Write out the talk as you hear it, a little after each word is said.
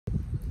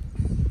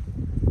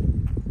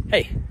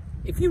Hey,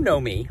 if you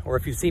know me, or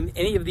if you've seen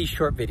any of these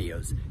short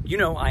videos, you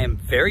know I am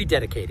very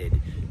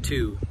dedicated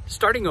to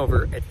starting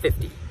over at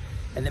 50.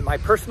 And that my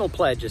personal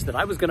pledge is that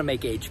I was gonna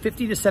make age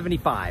 50 to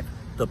 75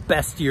 the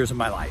best years of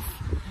my life.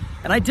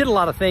 And I did a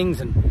lot of things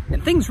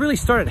and things really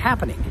started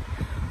happening.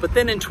 But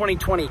then in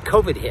 2020,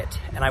 COVID hit,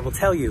 and I will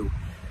tell you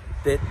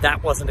that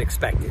that wasn't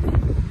expected.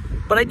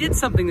 But I did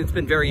something that's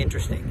been very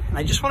interesting. And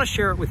I just wanna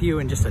share it with you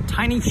in just a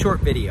tiny short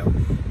video.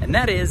 And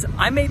that is,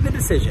 I made the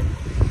decision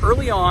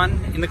early on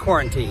in the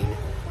quarantine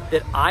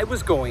that I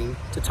was going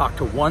to talk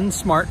to one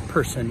smart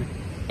person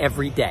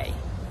every day.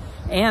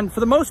 And for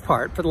the most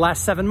part, for the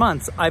last 7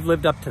 months, I've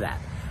lived up to that.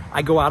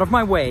 I go out of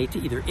my way to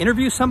either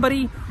interview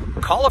somebody,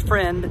 call a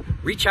friend,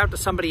 reach out to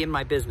somebody in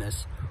my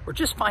business, or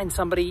just find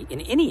somebody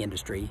in any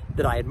industry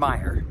that I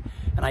admire.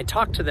 And I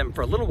talk to them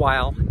for a little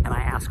while and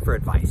I ask for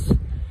advice.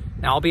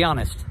 Now, I'll be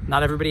honest,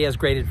 not everybody has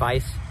great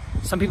advice.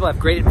 Some people have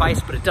great advice,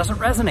 but it doesn't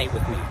resonate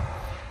with me.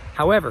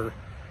 However,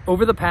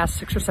 over the past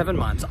 6 or 7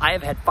 months, I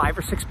have had 5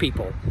 or 6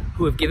 people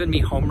who have given me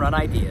home run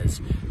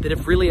ideas that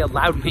have really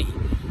allowed me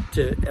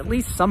to at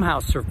least somehow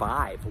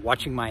survive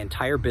watching my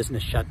entire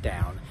business shut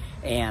down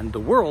and the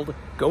world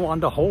go on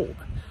to hold.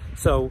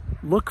 So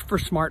look for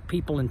smart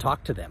people and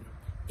talk to them.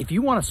 If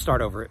you want to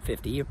start over at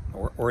 50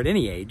 or at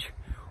any age,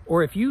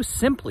 or if you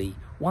simply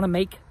want to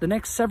make the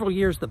next several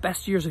years the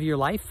best years of your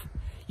life,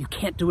 you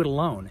can't do it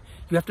alone.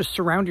 You have to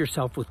surround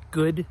yourself with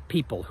good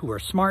people who are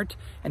smart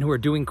and who are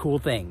doing cool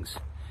things.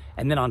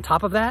 And then on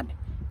top of that,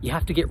 you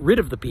have to get rid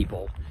of the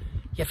people.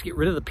 You have to get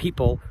rid of the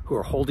people who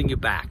are holding you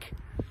back.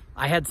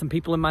 I had some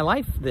people in my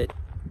life that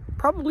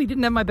probably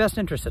didn't have my best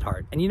interest at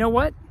heart. And you know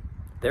what?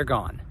 They're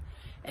gone.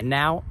 And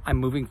now I'm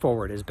moving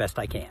forward as best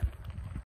I can.